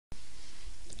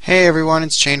Hey everyone,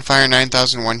 it's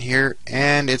Chainfire9001 here,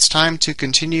 and it's time to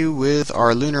continue with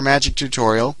our Lunar Magic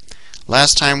tutorial.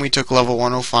 Last time we took level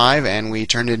 105 and we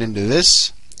turned it into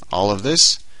this, all of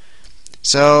this.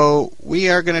 So we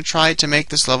are going to try to make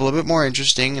this level a bit more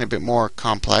interesting and a bit more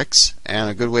complex, and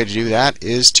a good way to do that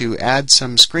is to add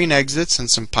some screen exits and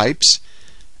some pipes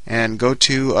and go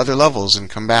to other levels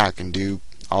and come back and do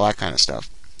all that kind of stuff.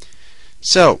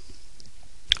 So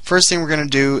first thing we're going to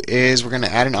do is we're going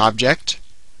to add an object,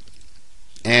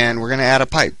 and we're going to add a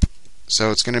pipe.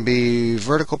 So it's going to be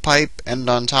vertical pipe, end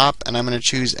on top, and I'm going to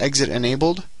choose exit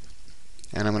enabled,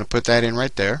 and I'm going to put that in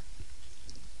right there,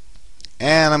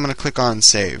 and I'm going to click on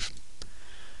save.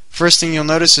 First thing you'll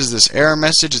notice is this error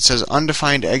message. It says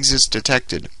undefined exits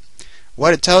detected.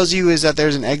 What it tells you is that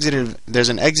there's an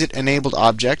exit enabled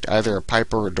object, either a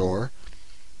pipe or a door,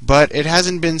 but it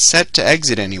hasn't been set to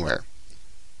exit anywhere,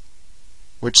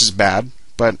 which is bad,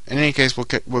 but in any case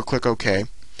we'll click OK.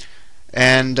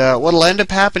 And what'll end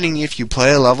up happening if you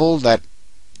play a level that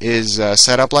is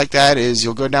set up like that is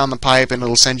you'll go down the pipe and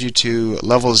it'll send you to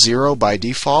level 0 by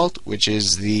default, which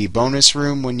is the bonus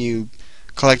room when you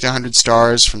collect 100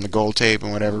 stars from the gold tape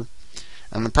and whatever.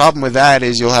 And the problem with that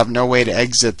is you'll have no way to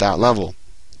exit that level,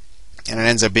 and it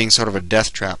ends up being sort of a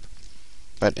death trap.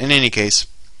 But in any case,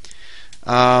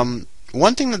 one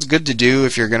thing that's good to do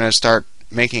if you're going to start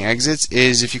making exits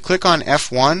is if you click on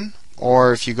F1,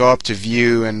 or if you go up to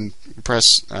view and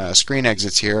press screen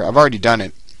exits here. I've already done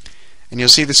it, and you'll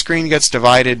see the screen gets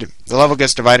divided, the level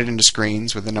gets divided into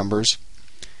screens with the numbers,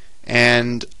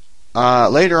 and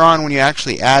later on when you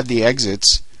actually add the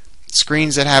exits,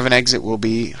 screens that have an exit will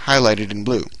be highlighted in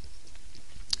blue.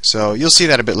 So you'll see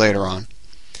that a bit later on.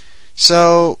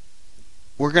 So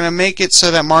we're going to make it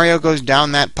so that Mario goes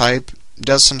down that pipe,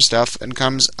 does some stuff, and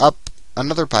comes up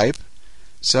another pipe.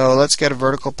 So let's get a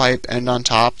vertical pipe end on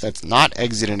top that's not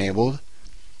exit enabled,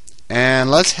 and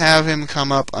let's have him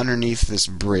come up underneath this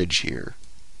bridge here.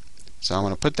 So I'm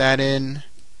going to put that in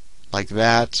like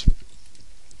that,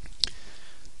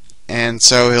 and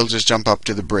so he'll just jump up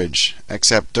to the bridge,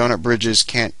 except donut bridges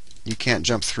you can't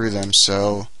jump through them,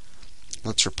 so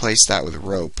let's replace that with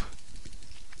rope,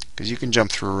 because you can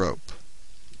jump through a rope.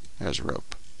 There's a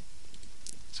rope.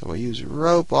 So we'll use a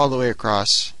rope all the way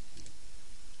across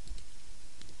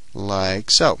like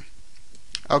so.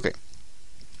 Okay.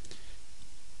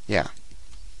 Yeah.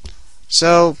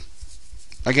 So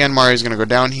again, Mario's going to go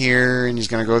down here and he's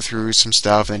going to go through some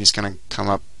stuff, and he's going to come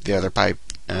up the other pipe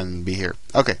and be here.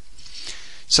 Okay.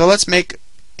 So let's make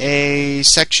a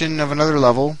section of another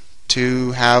level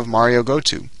to have Mario go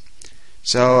to.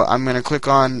 So I'm going to click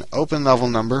on open level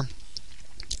number,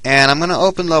 and I'm going to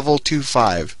open level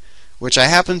 25, which I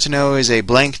happen to know is a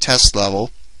blank test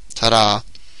level. Ta-da!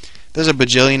 There's a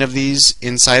bajillion of these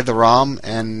inside the ROM,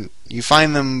 and you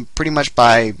find them pretty much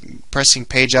by pressing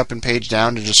page up and page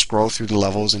down to just scroll through the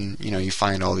levels, and you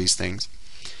find all these things.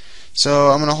 So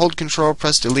I'm going to hold Control,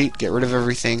 press Delete, get rid of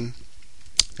everything.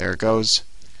 There it goes.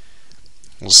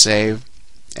 We'll save.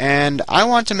 And I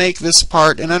want to make this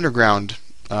part an underground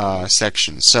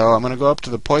section, so I'm going to go up to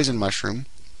the poison mushroom.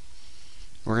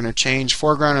 We're going to change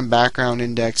foreground and background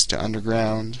index to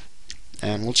underground.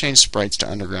 And we'll change sprites to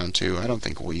underground too. I don't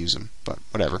think we'll use them, but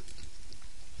whatever.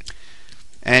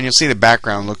 And you'll see the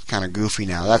background look kind of goofy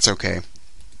now. That's okay.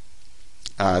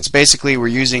 It's basically we're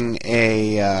using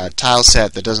a tile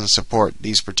set that doesn't support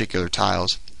these particular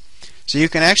tiles. So you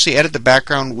can actually edit the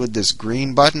background with this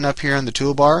green button up here on the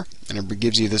toolbar, and it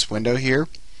gives you this window here.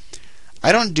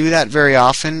 I don't do that very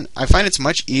often. I find it's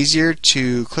much easier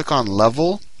to click on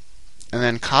level and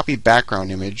then copy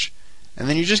background image, and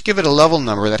then you just give it a level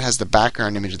number that has the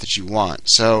background image that you want.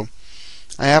 So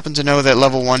I happen to know that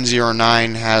level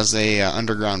 109 has a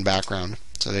underground background,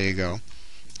 so there you go.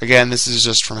 Again, this is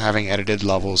just from having edited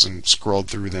levels and scrolled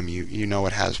through them. You know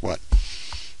what has what.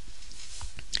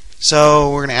 So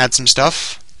we're going to add some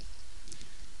stuff.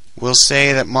 We'll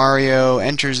say that Mario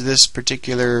enters this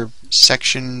particular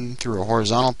section through a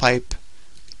horizontal pipe,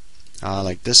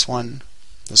 like this one.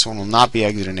 This one will not be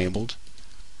exit enabled.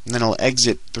 And then it'll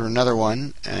exit through another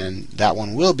one, and that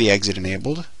one will be exit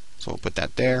enabled, so we'll put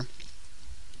that there.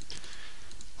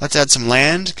 Let's add some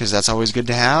land, because that's always good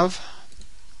to have,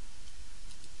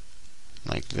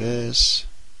 like this.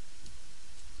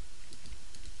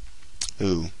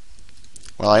 Ooh,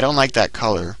 well, I don't like that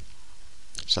color,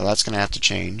 so that's going to have to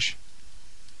change.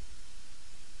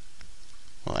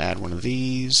 We'll add one of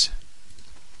these,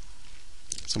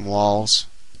 some walls,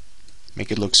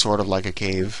 make it look sort of like a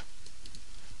cave.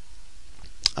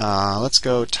 Let's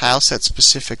go tile set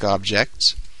specific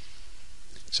objects.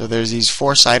 So there's these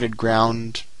four-sided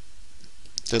ground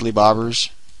diddly bobbers.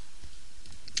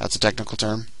 That's a technical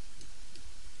term.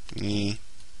 Like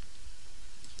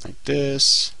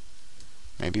this.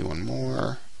 Maybe one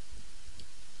more.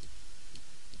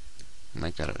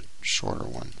 Make that a shorter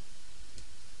one.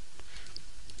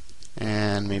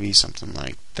 And maybe something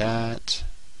like that.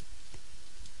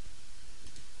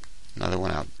 Another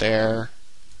one out there.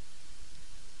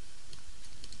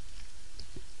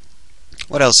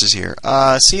 What else is here?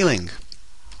 Ceiling,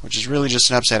 which is really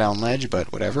just an upside down ledge,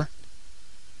 but whatever.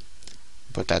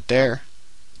 Put that there.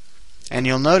 And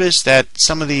you'll notice that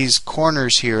some of these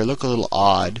corners here look a little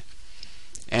odd.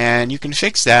 And you can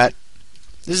fix that.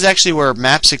 This is actually where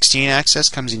map 16 access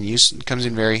comes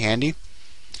in very handy.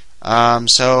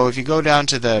 So if you go down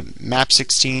to the map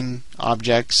 16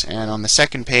 objects, and on the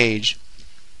second page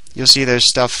you'll see there's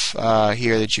stuff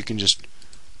here that you can just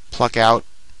pluck out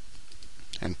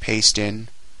and paste in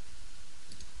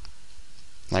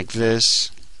like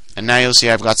this, and now you'll see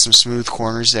I've got some smooth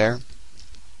corners there.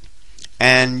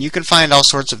 And you can find all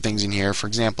sorts of things in here. For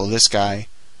example, this guy,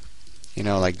 you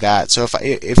know, like that. So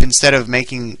if instead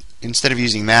of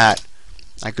using that,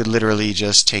 I could literally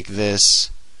just take this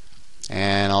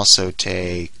and also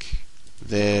take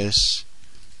this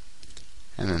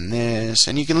and then this,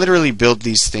 and you can literally build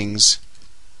these things,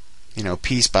 you know,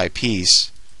 piece by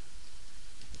piece,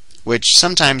 which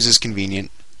sometimes is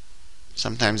convenient,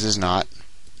 sometimes is not.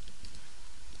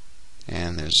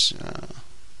 And there's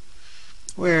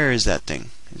where is that thing?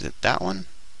 Is it that one?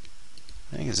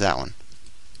 I think it's that one.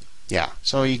 Yeah,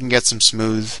 so you can get some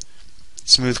smooth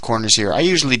corners here. I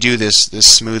usually do this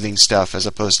smoothing stuff as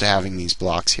opposed to having these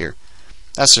blocks here.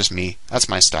 That's just me. That's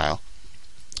my style.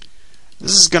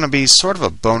 This is going to be sort of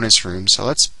a bonus room, so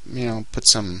let's, you know, put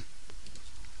some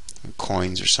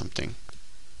coins or something.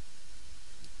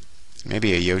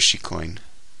 Maybe a Yoshi coin.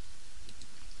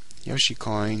 Yoshi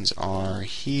coins are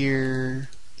here.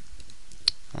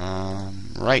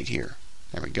 Right here.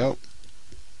 There we go.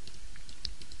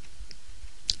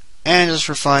 And just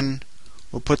for fun,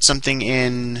 we'll put something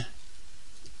in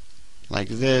like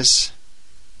this.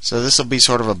 So this will be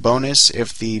sort of a bonus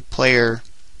if the player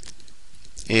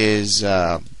is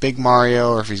Big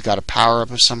Mario, or if he's got a power-up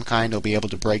of some kind, he'll be able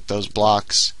to break those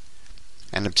blocks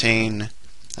and obtain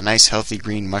a nice healthy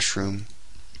green mushroom.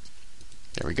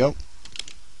 There we go.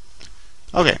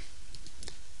 Okay.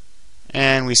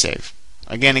 And we save.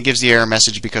 Again, it gives the error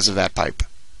message because of that pipe.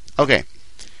 Okay.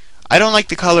 I don't like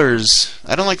the colors.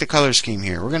 I don't like the color scheme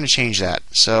here. We're going to change that.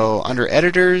 So under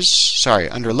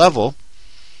under level,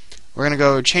 we're going to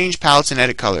go change palettes and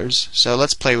edit colors. So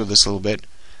let's play with this a little bit.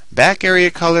 Back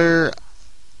area color,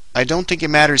 I don't think it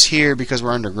matters here because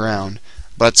we're underground.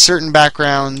 But certain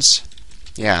backgrounds,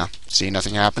 yeah, see,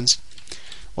 nothing happens.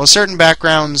 Well, certain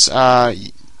backgrounds,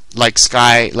 like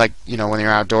sky, like, you know, when you're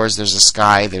outdoors, there's a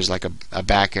sky, there's like a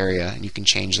back area, and you can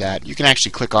change that. You can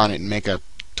actually click on it and make a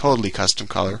totally custom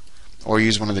color, or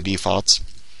use one of the defaults.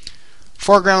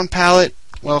 Foreground palette,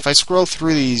 well, if I scroll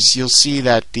through these, you'll see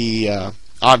that the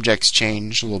objects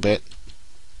change a little bit.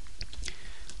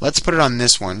 Let's put it on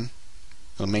this one.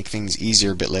 It'll make things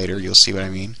easier a bit later. You'll see what I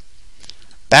mean.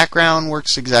 Background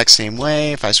works the exact same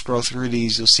way. If I scroll through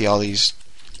these, you'll see all these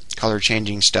color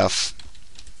changing stuff.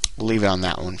 We'll leave it on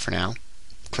that one for now.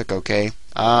 Click OK.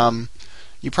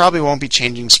 You probably won't be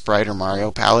changing Sprite or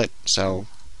Mario palette, so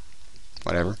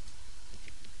whatever.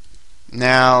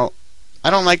 Now, I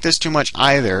don't like this too much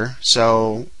either,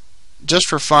 so just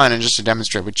for fun and just to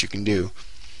demonstrate what you can do,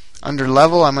 under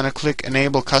level I'm going to click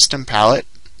enable custom palette,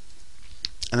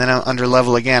 and then under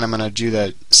level again I'm going to do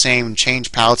the same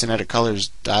change palettes and edit colors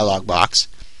dialog box.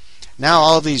 Now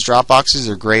all of these drop boxes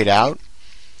are grayed out,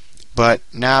 but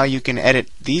now you can edit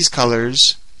these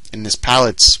colors in this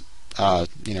palettes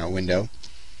window,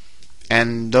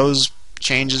 and those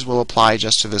changes will apply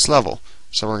just to this level.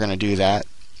 So we're going to do that.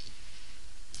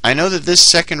 I know that this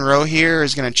second row here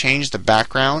is going to change the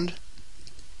background,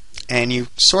 and you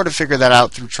sort of figure that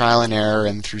out through trial and error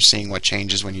and through seeing what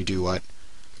changes when you do what.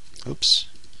 Oops.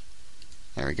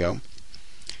 There we go.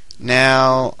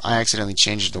 Now I accidentally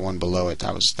changed the one below it.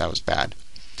 That was bad.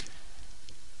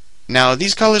 Now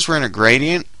these colors were in a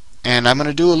gradient, and I'm going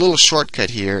to do a little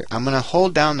shortcut here. I'm going to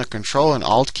hold down the Control and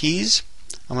Alt keys.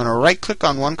 I'm going to right click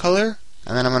on one color,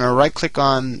 and then I'm going to right click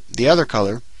on the other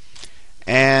color,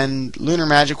 and Lunar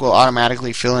Magic will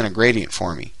automatically fill in a gradient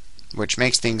for me, which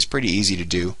makes things pretty easy to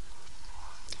do.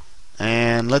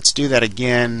 And let's do that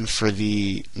again for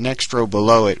the next row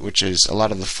below it, which is a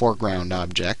lot of the foreground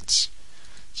objects.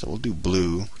 So we'll do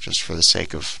blue just for the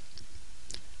sake of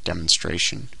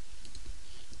demonstration.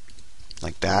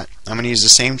 Like that. I'm going to use the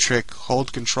same trick,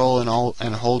 hold Control and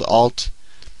hold Alt,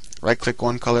 right click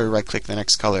one color, right click the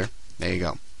next color. There you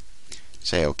go.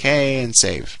 Say OK and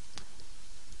save.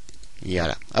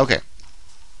 Yada. Okay.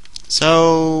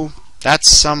 So that's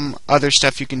some other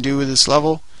stuff you can do with this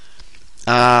level.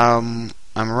 I'm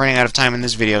running out of time in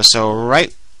this video, so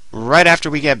right after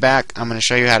we get back, I'm going to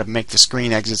show you how to make the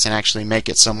screen exits and actually make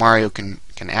it so Mario can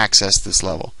access this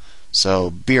level.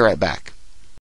 So be right back.